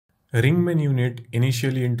Ring main unit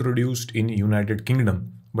initially introduced in United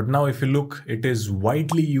Kingdom, but now if you look, it is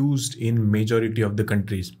widely used in majority of the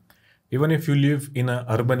countries. Even if you live in an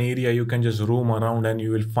urban area, you can just roam around and you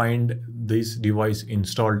will find this device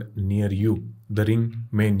installed near you, the ring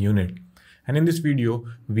main unit. And in this video,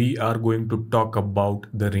 we are going to talk about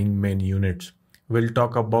the ring main units. We'll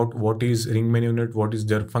talk about what is ring main unit, what is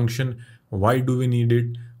their function, why do we need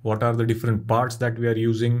it, what are the different parts that we are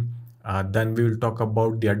using. Then we will talk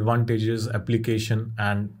about the advantages, application,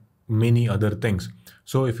 and many other things.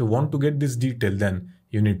 So if you want to get this detail, then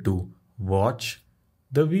you need to watch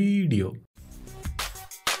the video.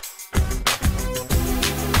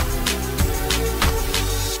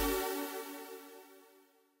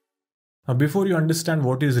 Now, before you understand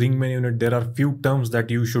what is ring main unit, there are few terms that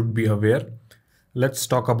you should be aware. Let's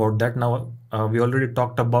talk about that now. We already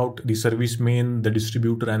talked about the service main, the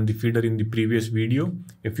distributor, and the feeder in the previous video.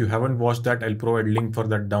 If you haven't watched that, I'll provide link for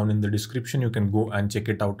that down in the description. You can go and check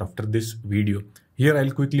it out after this video. Here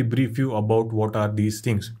I'll quickly brief you about what are these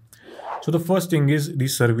things. So the first thing is the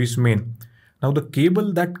service main. Now the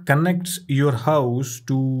cable that connects your house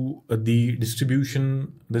to the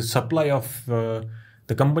distribution, the supply of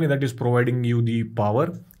the company that is providing you the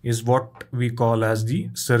power is what we call as the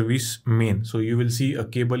service main. So you will see a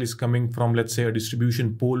cable is coming from, let's say, a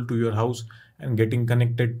distribution pole to your house and getting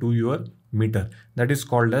connected to your meter. That is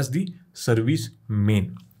called as the service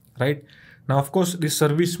main, right? Now, of course, the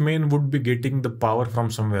service main would be getting the power from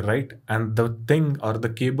somewhere, right? And the thing or the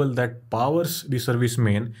cable that powers the service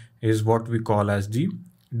main is what we call as the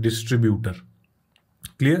distributor.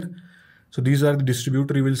 Clear? So these are the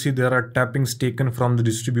distributor. You will see there are tappings taken from the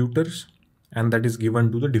distributors, and that is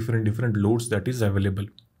given to the different loads that is available.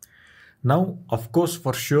 Now, of course,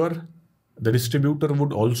 for sure, the distributor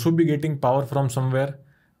would also be getting power from somewhere,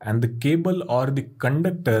 and the cable or the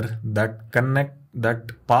conductor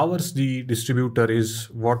that powers the distributor is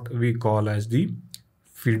what we call as the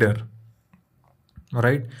feeder. All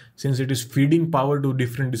right. Since it is feeding power to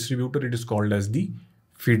different distributor, it is called as the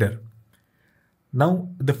feeder. Now,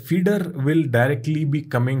 the feeder will directly be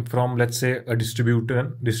coming from, let's say, a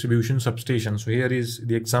distribution substation. So here is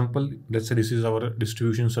the example. Let's say this is our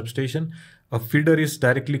distribution substation. A feeder is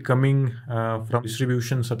directly coming from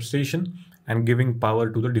distribution substation and giving power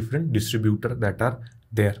to the different distributor that are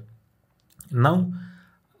there. Now,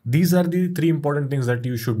 these are the three important things that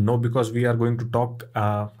you should know, because we are going to talk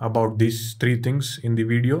about these three things in the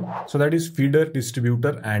video. So that is feeder,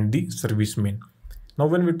 distributor, and the service main. Now,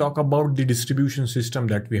 when we talk about the distribution system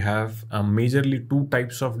that we have, majorly two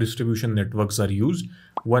types of distribution networks are used.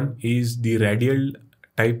 One is the radial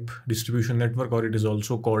type distribution network, or it is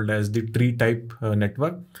also called as the tree type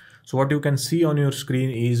network. So what you can see on your screen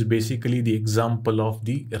is basically the example of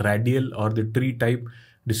the radial or the tree type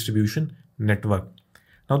distribution network.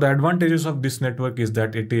 Now, the advantages of this network is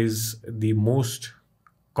that it is the most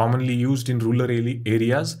commonly used in rural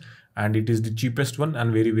areas, and it is the cheapest one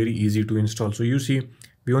and very easy to install. So you see,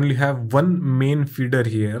 we only have one main feeder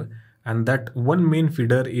here, and that one main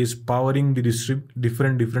feeder is powering the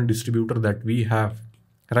different distributor that we have,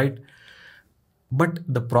 right? But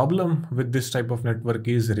the problem with this type of network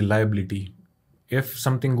is reliability. If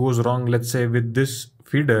something goes wrong, let's say with this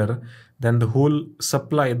feeder, then the whole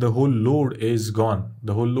supply, the whole load is gone.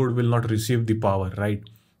 The whole load will not receive the power, right?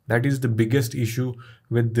 That is the biggest issue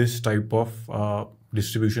with this type of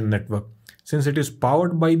distribution network. Since it is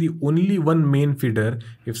powered by the only one main feeder,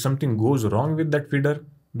 if something goes wrong with that feeder,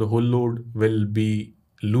 the whole load will be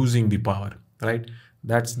losing the power, right?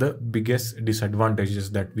 That's the biggest disadvantages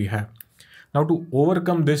that we have. Now, to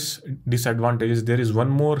overcome this disadvantages, there is one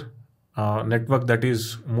more network that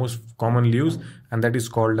is most commonly used, and that is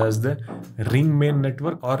called as the ring main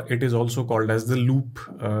network, or it is also called as the loop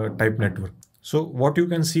type network. So what you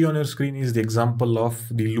can see on your screen is the example of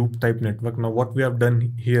the loop type network. Now what we have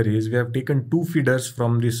done here is we have taken two feeders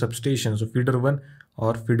from the substation. So feeder 1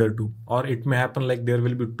 or feeder 2, or it may happen like there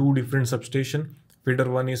will be two different substation. Feeder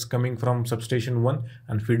 1 is coming from substation 1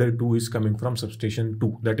 and feeder 2 is coming from substation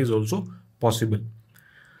 2. That is also possible.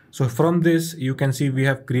 So from this, you can see we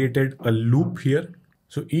have created a loop here.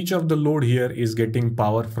 So each of the load here is getting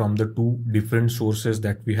power from the two different sources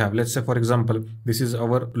that we have. Let's say, for example, this is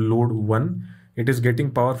our load 1. It is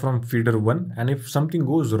getting power from feeder 1. And if something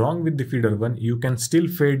goes wrong with the feeder 1, you can still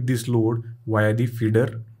feed this load via the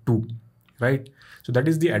feeder 2, right? So that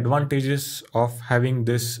is the advantages of having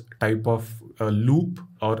this type of loop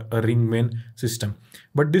or a ring main system.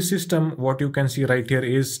 But this system, what you can see right here,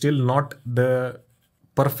 is still not the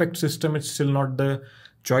perfect system. It's still not the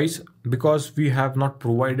choice because we have not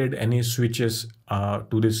provided any switches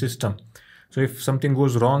to this system. So if something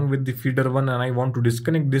goes wrong with the feeder 1 and I want to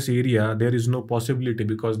disconnect this area, there is no possibility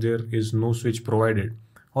because there is no switch provided.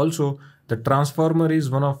 Also, the transformer is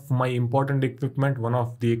one of my important equipment, one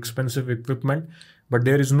of the expensive equipment, but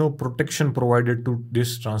there is no protection provided to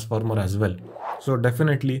this transformer as well. So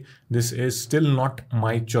definitely this is still not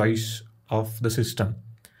my choice of the system.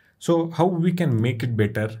 So how we can make it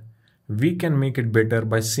better? We can make it better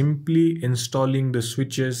by simply installing the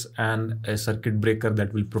switches and a circuit breaker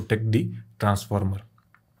that will protect the transformer.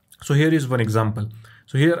 So here is one example.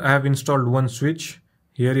 So here I have installed one switch.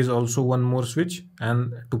 Here is also one more switch,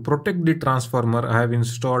 and to protect the transformer I have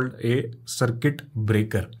installed a circuit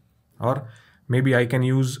breaker, or maybe I can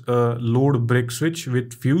use a load break switch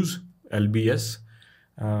with fuse, LBS.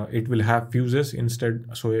 It will have fuses instead,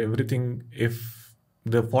 so everything, if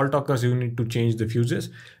the fault occurs, you need to change the fuses.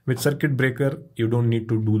 With circuit breaker you don't need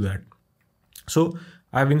to do that. So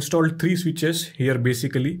I've installed 3 switches here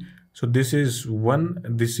basically. So this is 1,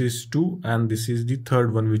 this is 2, and this is the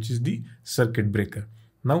third one, which is the circuit breaker.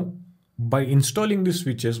 Now by installing the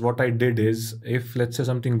switches, what I did is, if let's say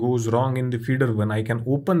something goes wrong in the feeder 1, I can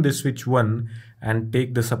open the switch 1 and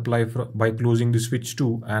take the supply by closing the switch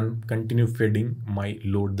 2 and continue feeding my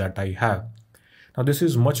load that I have. Now this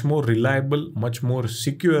is much more reliable, much more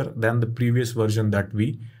secure than the previous version that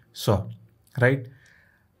we saw, right?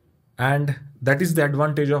 And that is the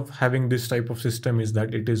advantage of having this type of system, is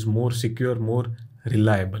that it is more secure, more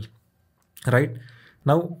reliable, right?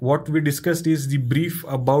 Now what we discussed is the brief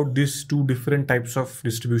about these 2 different types of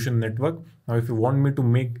distribution network. Now if you want me to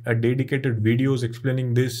make a dedicated videos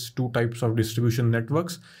explaining these 2 types of distribution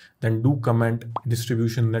networks, then do comment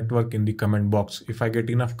distribution network in the comment box. If I get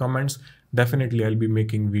enough comments, definitely I'll be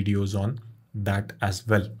making videos on that as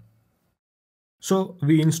well. So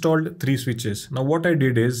we installed 3 switches. Now what I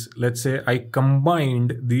did is, let's say I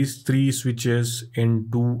combined these 3 switches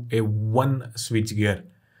into a one switchgear,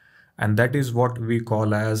 and that is what we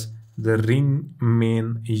call as the ring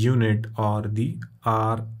main unit, or the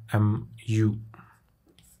RMU,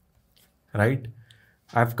 right?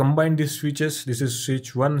 I've combined these switches. This is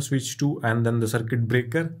switch 1, switch 2, and then the circuit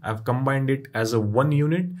breaker. I've combined it as a one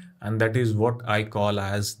unit, and that is what I call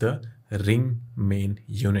as the ring main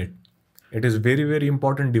unit. It is very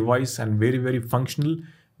important device and very functional,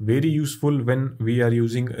 very useful when we are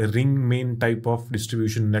using a ring main type of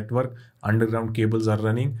distribution network. Underground cables are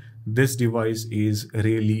running. This device is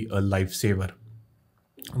really a lifesaver.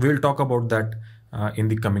 We'll talk about that in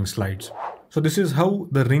the coming slides. So this is how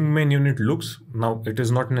the ring main unit looks. Now it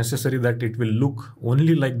is not necessary that it will look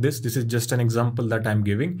only like this. This is just an example that I'm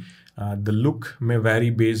giving. The look may vary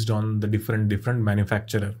based on the different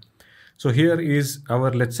manufacturer. So here is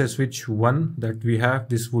our, let's say, switch 1 that we have.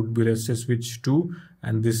 This would be, let's say, switch 2,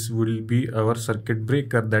 and this will be our circuit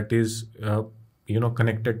breaker that is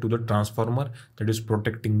connected to the transformer, that is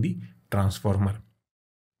protecting the transformer.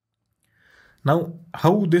 Now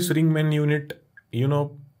how this ring main unit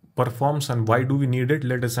performs and why do we need it,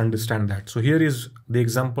 let us understand that. So here is the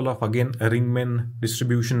example of, again, a ring main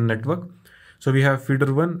distribution network. So we have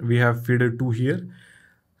feeder 1, we have feeder 2 here.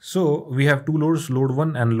 So we have 2 loads, load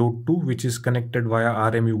 1 and load 2, which is connected via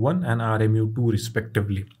RMU 1 and RMU 2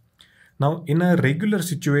 respectively. Now in a regular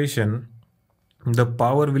situation, the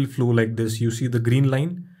power will flow like this. You see the green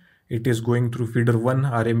line, it is going through feeder 1,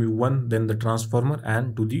 RMU 1, then the transformer,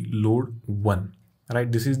 and to the load 1,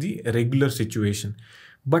 right? This is the regular situation.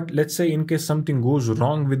 But let's say in case something goes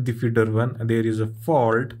wrong with the feeder 1, there is a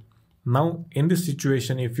fault. Now in this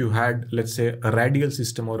situation, if you had, let's say, a radial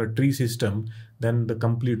system or a tree system, then the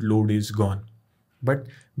complete load is gone. But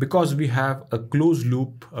because we have a closed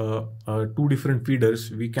loop, 2 different feeders,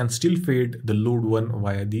 we can still feed the load 1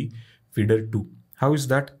 via the feeder 2. How is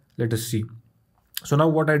that? Let us see. So now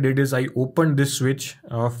what I did is I opened this switch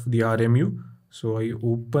of the RMU. So I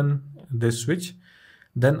open this switch,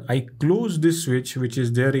 then I close this switch which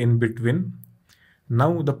is there in between.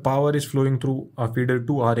 Now the power is flowing through a feeder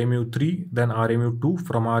 2, RMU 3, then RMU 2.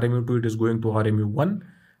 From RMU 2 it is going to RMU 1,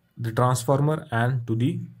 the transformer, and to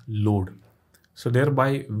the load. So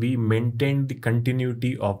thereby we maintain the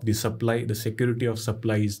continuity of the supply, the security of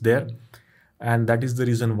supply is there. And that is the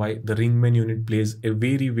reason why the ring main unit plays a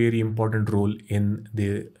very important role in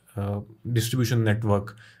the distribution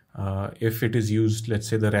network. If it is used, let's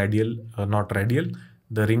say, the radial, not radial,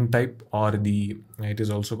 the ring type, or it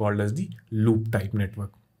is also called as the loop type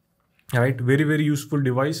network. All right, very useful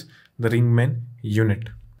device, the ring main unit.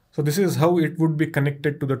 So this is how it would be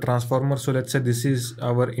connected to the transformer. So let's say this is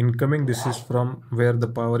our incoming, this is from where the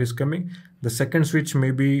power is coming. The second switch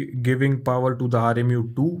may be giving power to the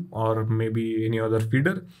RMU 2 or maybe any other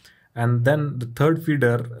feeder. And then the third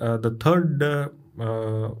feeder, the third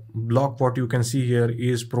block, what you can see here,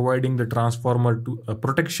 is providing the transformer to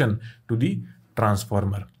protection to the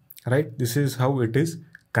transformer, right? This is how it is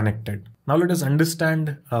connected. Now let us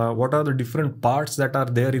understand what are the different parts that are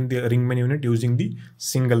there in the ring main unit using the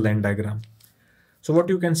single line diagram. So what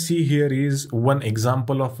you can see here is one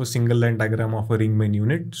example of a single line diagram of a ring main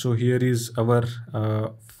unit. So here is our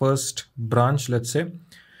first branch, let's say.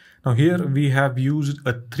 Now here we have used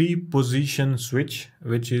a 3-position switch,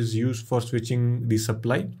 which is used for switching the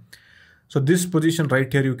supply. So this position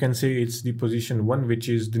right here, you can say it's the position 1, which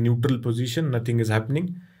is the neutral position, nothing is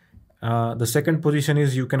happening. The second position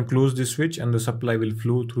is you can close the switch and the supply will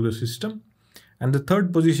flow through the system. And the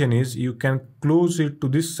third position is you can close it to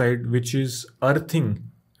this side, which is earthing,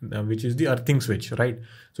 which is the earthing switch, right?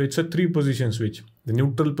 So it's a 3-position switch, the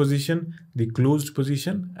neutral position, the closed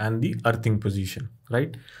position, and the earthing position,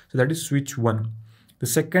 right? So that is switch 1. The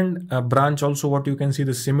second branch also, what you can see,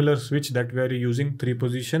 the similar switch that we are using,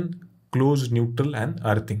 3-position, closed, neutral, and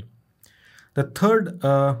earthing. The third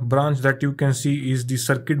branch that you can see is the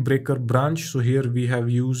circuit breaker branch. So here we have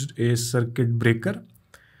used a circuit breaker.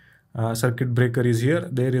 Circuit breaker is here.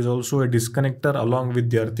 There is also a disconnector along with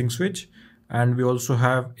the earthing switch, and we also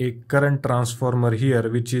have a current transformer here,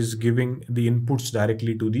 which is giving the inputs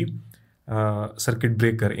directly to the circuit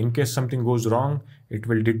breaker. In case something goes wrong, it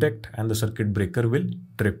will detect and the circuit breaker will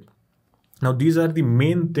trip. Now these are the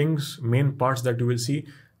main things, main parts that you will see.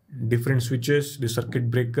 Different switches, the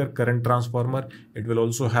circuit breaker, current transformer. It will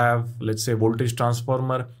also have, let's say, voltage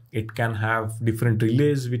transformer. It can have different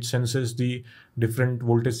relays which senses the different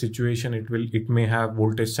voltage situation. It may have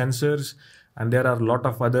voltage sensors, and there are a lot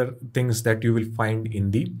of other things that you will find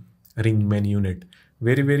in the ring main unit.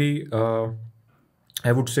 Very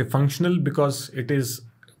I would say functional, because it is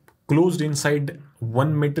closed inside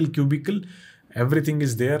one metal cubicle. Everything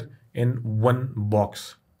is there in one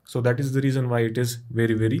box. So that is the reason why it is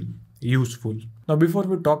very useful. Now, before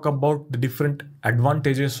we talk about the different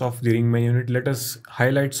advantages of the ring main unit, let us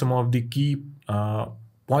highlight some of the key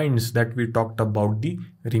points that we talked about the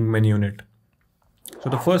ring main unit. So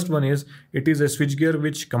the first one is, it is a switchgear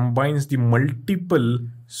which combines the multiple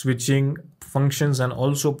switching functions and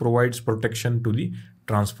also provides protection to the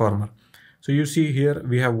transformer. So you see here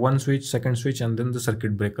we have one switch, second switch, and then the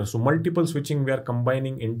circuit breaker. So multiple switching we are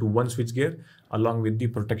combining into one switchgear along with the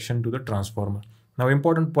protection to the transformer. Now,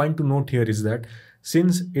 important point to note here is that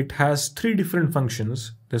since it has 3 different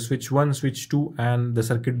functions, the switch 1, switch 2, and the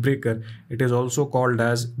circuit breaker, it is also called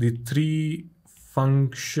as the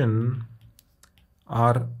 3-function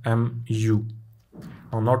RMU.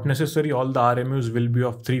 Now, not necessarily all the RMUs will be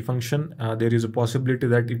of 3 function. There is a possibility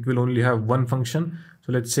that it will only have 1 function.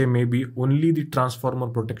 So let's say maybe only the transformer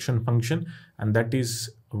protection function, and that is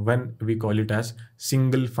when we call it as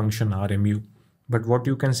single function RMU. But what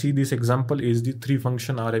you can see, this example is the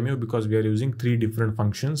 3-function RMU, because we are using 3 different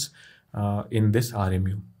functions in this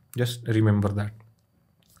RMU. Just remember that.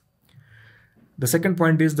 The second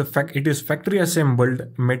point is it is factory assembled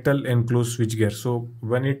metal enclosed switchgear. So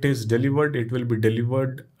when it is delivered, it will be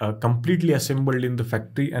delivered completely assembled in the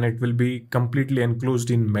factory, and it will be completely enclosed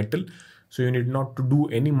in metal. So you need not to do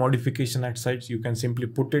any modification at sites. You can simply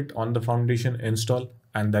put it on the foundation, install,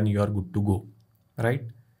 and then you are good to go, right?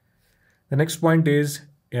 The next point is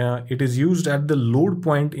it is used at the load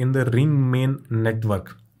point in the ring main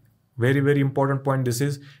network. Very important point. This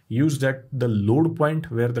is used at the load point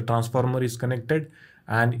where the transformer is connected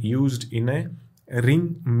and used in a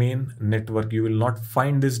ring main network. You will not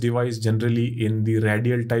find this device generally in the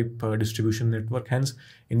radial type distribution network. Hence,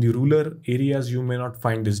 in the rural areas, you may not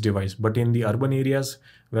find this device. But in the urban areas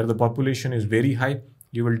where the population is very high,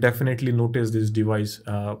 you will definitely notice this device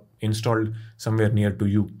installed somewhere near to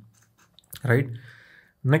you, right?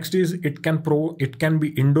 Next is it can be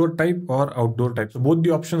indoor type or outdoor type. So both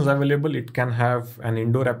the options available. It can have an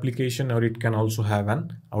indoor application or it can also have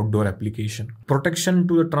an outdoor application. Protection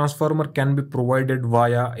to the transformer can be provided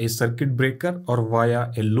via a circuit breaker or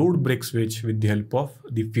via a load break switch with the help of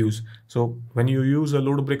the fuse. So when you use a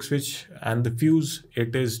load break switch and the fuse,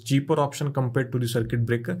 it is cheaper option compared to the circuit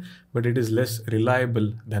breaker, but it is less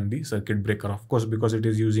reliable than the circuit breaker, of course, because it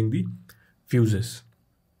is using the fuses.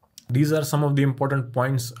 These are some of the important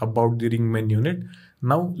points about the ring main unit.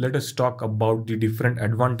 Now let us talk about the different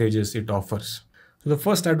advantages it offers. So the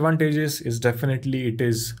first advantages is definitely it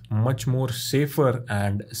is much more safer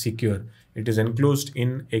and secure. It is enclosed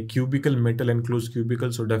in a cubicle, metal enclosed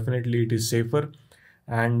cubicle, so definitely it is safer.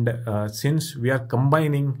 And since we are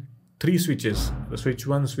combining 3 switches, the switch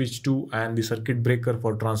 1, switch 2, and the circuit breaker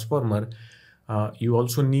for transformer, you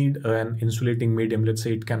also need an insulating medium. Let's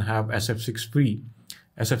say it can have SF6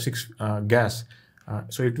 gas,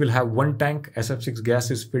 So it will have one tank, SF6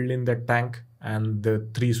 gas is filled in that tank, and the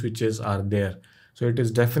 3 switches are there. So it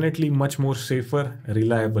is definitely much more safer,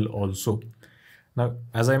 reliable also. Now,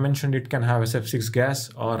 as I mentioned, it can have SF6 gas,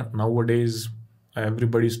 or nowadays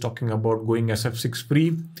everybody is talking about going SF6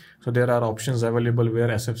 free. So there are options available where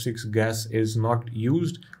SF6 gas is not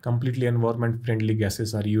used, completely environment friendly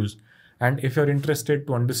gases are used. And if you're interested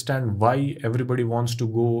to understand why everybody wants to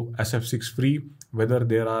go SF6 free, whether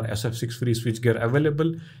there are SF6 free switchgear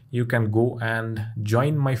available, you can go and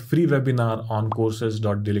join my free webinar on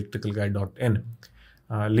courses.theelectricalguy.in.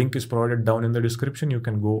 Link is provided down in the description. You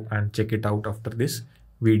can go and check it out after this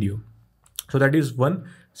video. So that is one,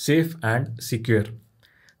 safe and secure.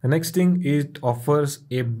 The next thing, it offers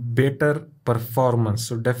a better performance.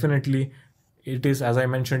 So definitely it is, as I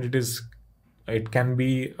mentioned, it can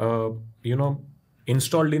be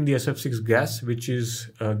installed in the SF6 gas, which is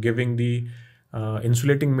giving the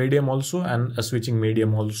insulating medium also and a switching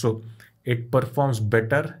medium also. It performs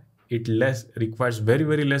better. It requires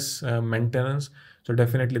very less maintenance. So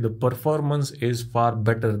definitely the performance is far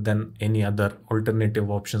better than any other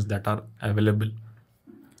alternative options that are available.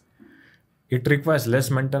 It requires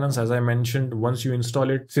less maintenance, as I mentioned. Once you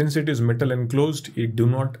install it, since it is metal enclosed, it do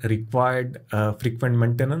not require frequent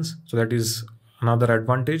maintenance. So that is another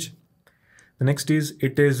advantage. The next is,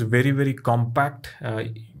 it is very compact.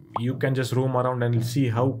 You can just roam around and see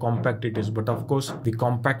how compact it is. But of course, the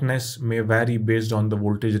compactness may vary based on the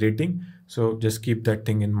voltage rating. So just keep that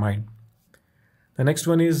thing in mind. The next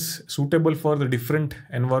one is suitable for the different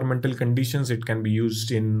environmental conditions. It can be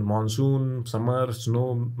used in monsoon, summer,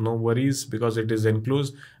 snow, no worries, because it is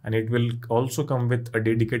enclosed, and it will also come with a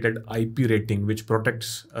dedicated IP rating which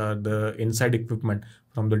protects the inside equipment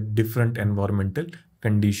from the different environmental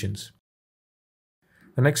conditions.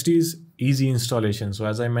 The next is easy installation. So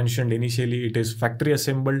as I mentioned initially, it is factory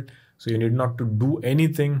assembled, so you need not to do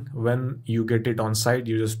anything when you get it on site.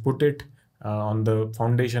 You just put it on the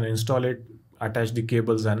foundation, install it, attach the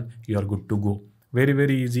cables, and you are good to go.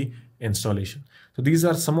 Very easy installation. So these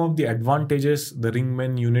are some of the advantages the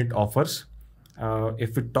Ringmain unit offers.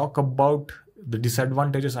 If we talk about the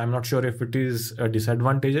disadvantages, I'm not sure if it is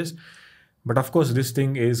disadvantages, but of course this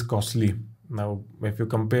thing is costly. Now, if you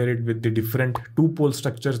compare it with the different 2-pole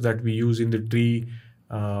structures that we use in the tree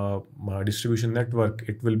distribution network,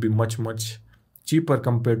 it will be much cheaper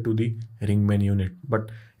compared to the Ringmain unit.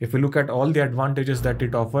 But if you look at all the advantages that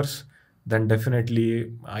it offers, then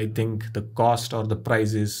definitely I think the cost or the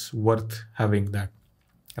price is worth having that,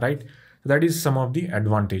 right? So that is some of the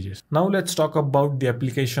advantages. Now let's talk about the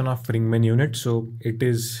application of Ringmain unit. So it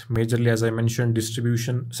is majorly, as I mentioned,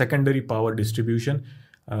 distribution, secondary power distribution.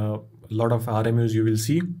 A lot of RMUs you will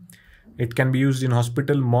see. It can be used in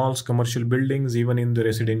hospital, malls, commercial buildings, even in the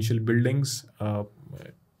residential buildings.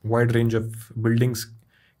 Wide range of buildings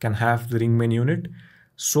can have the Ringmain unit.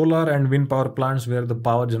 Solar and wind power plants where the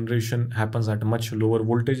power generation happens at much lower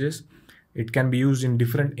voltages. It can be used in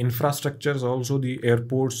different infrastructures, also the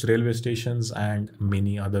airports, railway stations, and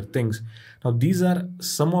many other things. Now these are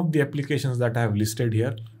some of the applications that I have listed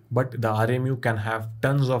here, but the RMU can have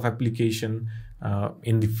tons of application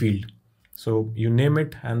in the field. So you name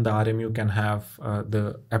it and the RMU can have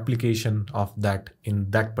the application of that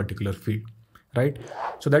in that particular field, right?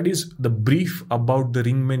 So that is the brief about the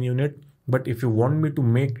Ringmain unit. But if you want me to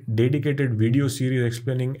make dedicated video series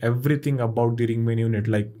explaining everything about the Ringmain unit,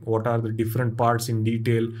 like what are the different parts in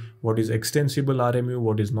detail, what is extensible RMU,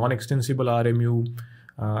 what is non-extensible RMU,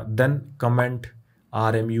 then comment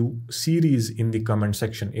RMU series in the comment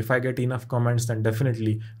section. If I get enough comments, then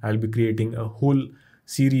definitely I'll be creating a whole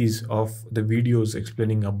series of the videos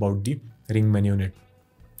explaining about the Ringmain unit.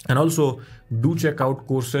 And also do check out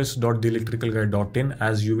courses.theelectricalguy.in,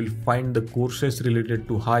 as you will find the courses related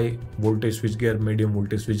to high voltage switchgear, medium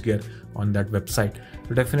voltage switchgear on that website.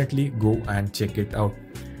 So definitely go and check it out,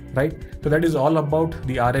 right? So that is all about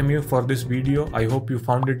the RMU for this video. I hope you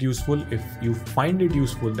found it useful. If you find it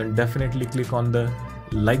useful, then definitely click on the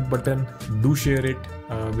like button. Do share it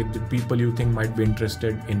with the people you think might be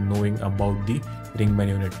interested in knowing about the Ringmain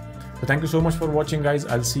unit. So thank you so much for watching, guys.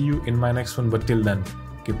 I'll see you in my next one, but till then,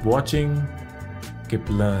 keep watching, keep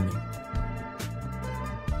learning.